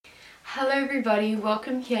Hello everybody,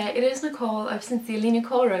 welcome here. It is Nicole of Sincerely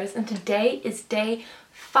Nicole Rose, and today is day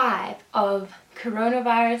 5 of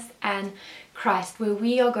Coronavirus and Christ, where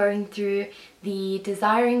we are going through the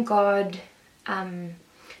Desiring God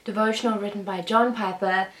devotional written by John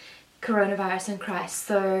Piper, Coronavirus and Christ.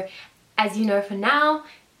 So as you know, for now,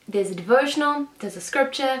 there's a devotional, there's a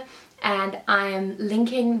scripture, and I am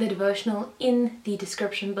linking the devotional in the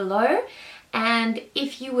description below. And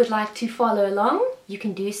if you would like to follow along, you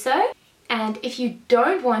can do so. And if you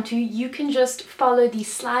don't want to, you can just follow these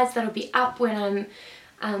slides that'll be up when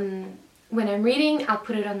I'm reading. I'll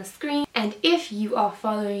put it on the screen. And if you are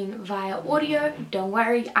following via audio, don't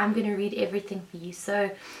worry, I'm going to read everything for you.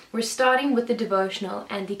 So we're starting with the devotional,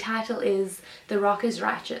 and the title is The Rock is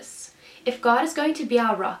Righteous. If God is going to be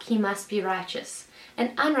our rock, he must be righteous.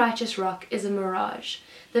 An unrighteous rock is a mirage.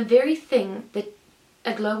 The very thing that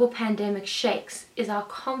a global pandemic shakes is our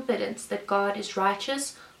confidence that God is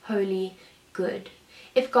righteous, holy, good.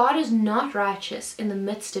 If God is not righteous in the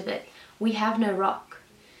midst of it, we have no rock.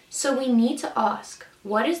 So we need to ask,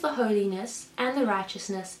 what is the holiness and the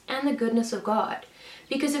righteousness and the goodness of God?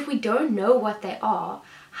 Because if we don't know what they are,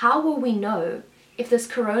 how will we know if this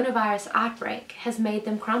coronavirus outbreak has made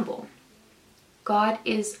them crumble? God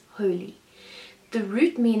is holy. The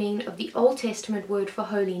root meaning of the Old Testament word for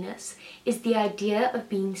holiness is the idea of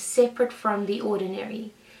being separate from the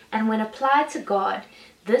ordinary. And when applied to God,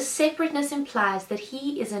 this separateness implies that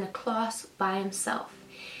he is in a class by himself.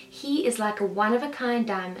 He is like a one-of-a-kind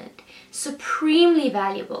diamond, supremely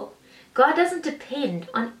valuable. God doesn't depend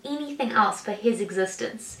on anything else for his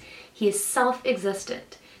existence. He is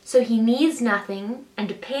self-existent, so he needs nothing and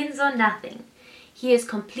depends on nothing. He is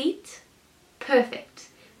complete, perfect.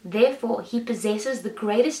 Therefore, he possesses the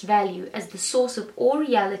greatest value as the source of all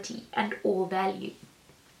reality and all value.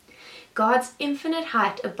 God's infinite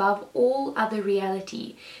height above all other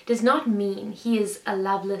reality does not mean he is a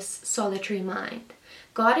loveless, solitary mind.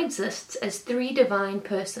 God exists as 3 divine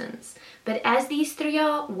persons, but as these 3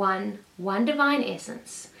 are one divine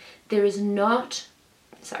essence, there is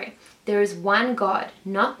one God,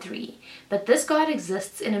 not 3, but this God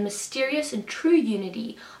exists in a mysterious and true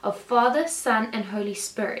unity of Father, Son, and Holy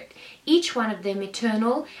Spirit, each one of them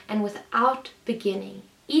eternal and without beginning,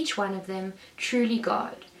 each one of them truly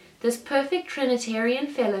God. This perfect Trinitarian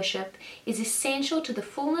fellowship is essential to the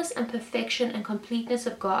fullness and perfection and completeness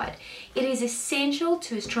of God. It is essential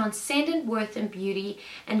to his transcendent worth and beauty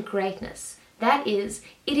and greatness. That is,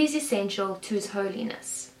 it is essential to his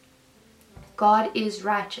holiness. God is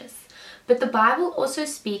righteous. But the Bible also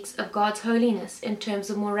speaks of God's holiness in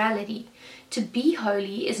terms of morality. To be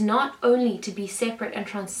holy is not only to be separate and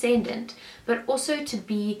transcendent, but also to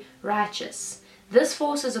be righteous. This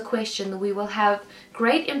forces a question that we will have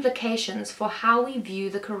great implications for how we view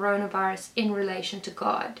the coronavirus in relation to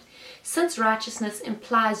God. Since righteousness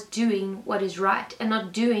implies doing what is right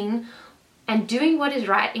and doing what is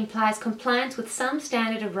right implies compliance with some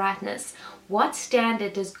standard of rightness, what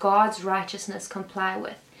standard does God's righteousness comply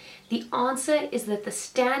with? The answer is that the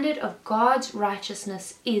standard of God's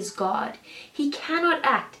righteousness is God. He cannot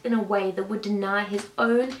act in a way that would deny his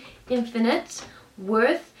own infinite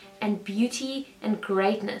worth and beauty and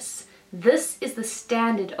greatness. This is the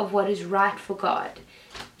standard of what is right for God.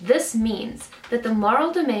 This means that the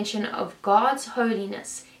moral dimension of God's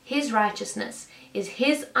holiness, his righteousness, is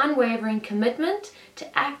his unwavering commitment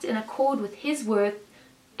to act in accord with his worth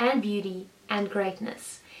and beauty and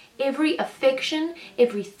greatness. Every affection,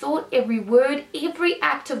 every thought, every word, every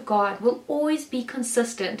act of God will always be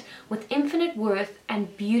consistent with infinite worth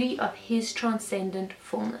and beauty of his transcendent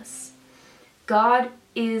fullness. God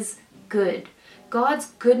is good. God's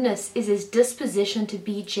goodness is his disposition to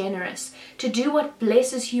be generous, to do what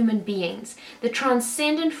blesses human beings. The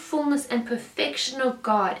transcendent fullness and perfection of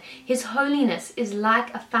God, his holiness, is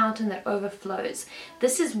like a fountain that overflows.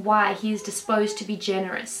 This is why he is disposed to be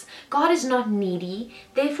generous. God is not needy,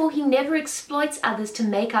 therefore he never exploits others to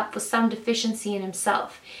make up for some deficiency in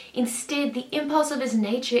himself. Instead, the impulse of his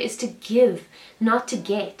nature is to give, not to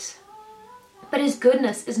get. But his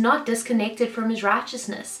goodness is not disconnected from his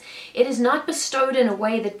righteousness. It is not bestowed in a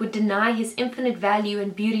way that would deny his infinite value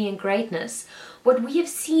and beauty and greatness. What we have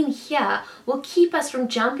seen here will keep us from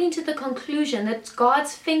jumping to the conclusion that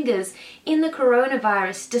God's fingers in the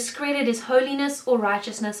coronavirus discredit his holiness or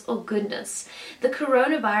righteousness or goodness. The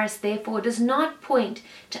coronavirus, therefore, does not point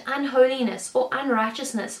to unholiness or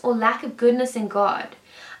unrighteousness or lack of goodness in God.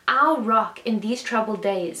 Our rock in these troubled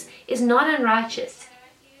days is not unrighteous.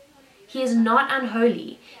 He is not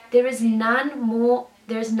unholy. There is none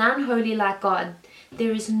holy like God.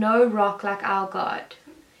 There is no rock like our God.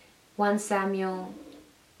 1 Samuel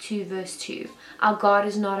 2 verse 2. Our God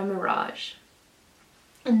is not a mirage.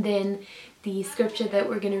 And then the scripture that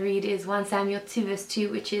we're going to read is 1 Samuel 2 verse 2,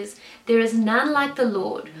 which is, there is none like the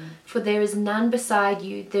Lord, for there is none beside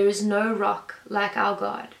you. There is no rock like our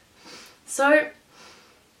God. So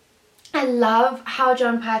I love how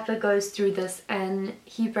John Piper goes through this and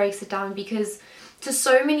he breaks it down, because to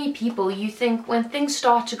so many people, you think when things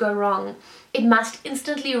start to go wrong, it must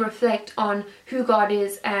instantly reflect on who God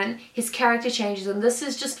is and his character changes. And this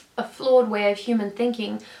is just a flawed way of human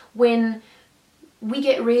thinking. When we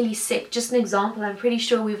get really sick, just an example, I'm pretty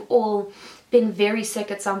sure we've all been very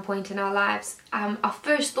sick at some point in our lives. Our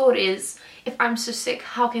first thought is, if I'm so sick,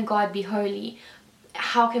 how can God be holy?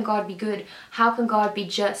 How can God be good? How can God be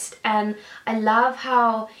just? And I love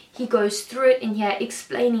how he goes through it in here,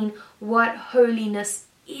 explaining what holiness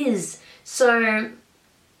is. So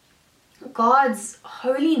God's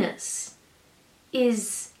holiness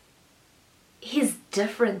is his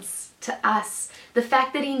difference to us. The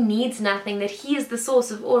fact that he needs nothing, that he is the source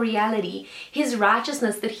of all reality. His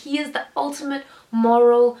righteousness, that he is the ultimate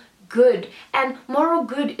moral good. And moral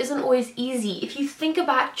good isn't always easy. If you think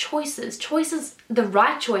about choices, the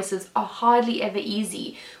right choices are hardly ever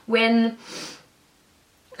easy. When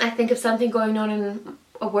I think of something going on in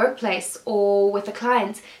a workplace or with a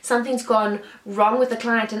client, something's gone wrong with the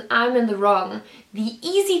client and I'm in the wrong, the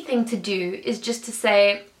easy thing to do is just to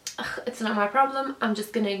say, it's not my problem, I'm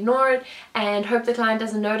just going to ignore it and hope the client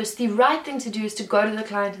doesn't notice. The right thing to do is to go to the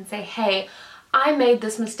client and say, hey, I made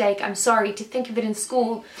this mistake, I'm sorry. To think of it in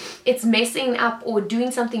school, it's messing up or doing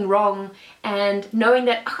something wrong, and knowing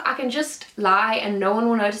that I can just lie and no one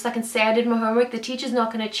will notice. I can say I did my homework, the teacher's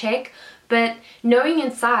not going to check, but knowing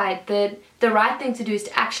inside that the right thing to do is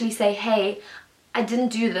to actually say, hey, I didn't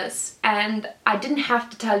do this and I didn't have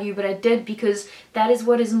to tell you, but I did because that is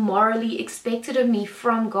what is morally expected of me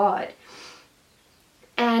from God.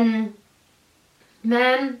 And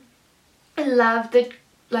man, I love that,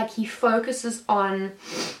 like, he focuses on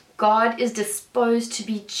God is disposed to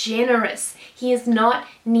be generous. He is not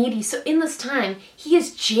needy. So in this time, he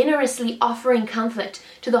is generously offering comfort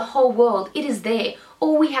to the whole world. It is there.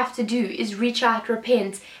 All we have to do is reach out,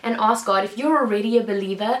 repent, and ask God. If you're already a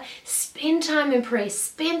believer, spend time in prayer,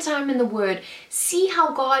 spend time in the Word. See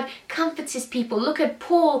how God comforts his people. Look at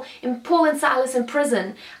Paul and Silas in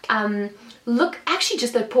prison. Look actually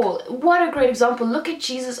just at Paul. What a great example. Look at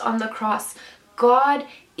Jesus on the cross. God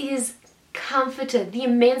is comforter, the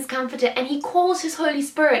immense comforter, and he calls his Holy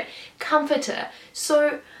Spirit comforter.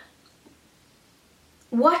 So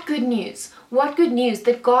what good news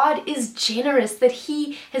that God is generous, that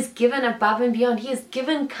he has given above and beyond. He has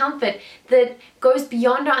given comfort that goes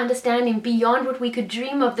beyond our understanding, beyond what we could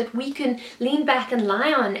dream of, that we can lean back and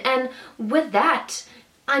lie on. And with that,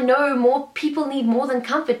 I know more people need more than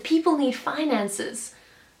comfort. People need finances.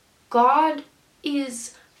 God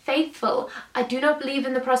is faithful. I do not believe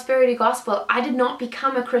in the prosperity gospel. I did not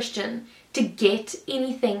become a Christian to get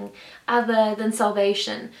anything other than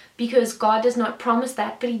salvation, because God does not promise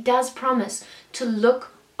that, but he does promise to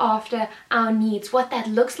look after our needs. What that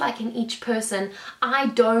looks like in each person, I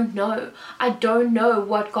don't know. I don't know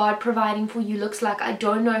what God providing for you looks like. I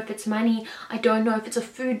don't know if it's money. I don't know if it's a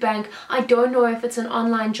food bank. I don't know if it's an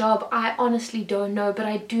online job. I honestly don't know, but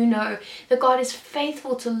I do know that God is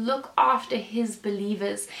faithful to look after his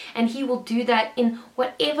believers, and he will do that in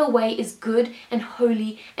whatever way is good and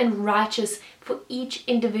holy and righteous for each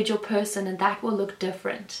individual person, and that will look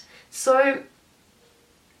different. So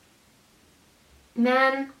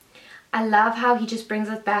man, I love how he just brings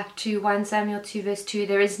us back to 1 Samuel 2 verse 2.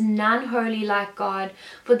 There is none holy like God,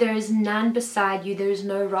 for there is none beside you. There is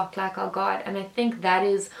no rock like our God. And I think that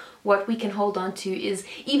is what we can hold on to, is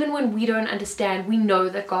even when we don't understand, we know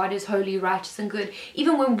that God is holy, righteous, and good.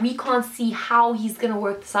 Even when we can't see how he's going to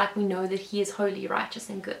work this out, we know that he is holy, righteous,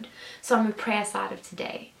 and good. So I'm going to pray us out of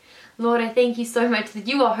today. Lord, I thank you so much that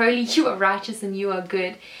you are holy, you are righteous, and you are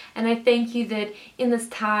good. And I thank you that in this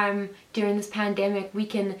time, during this pandemic, we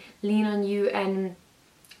can lean on you, and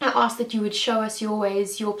I ask that you would show us your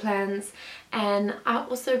ways, your plans. And I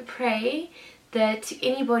also pray that to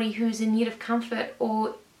anybody who's in need of comfort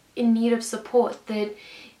or in need of support, that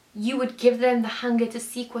you would give them the hunger to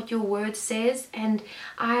seek what your word says. And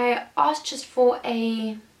I ask just for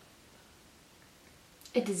a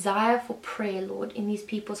desire for prayer, Lord, in these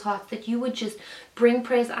people's hearts, that you would just bring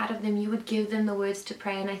prayers out of them, you would give them the words to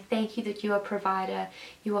pray. And I thank you that you are provider,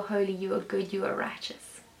 you are holy, you are good, you are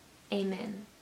righteous. Amen.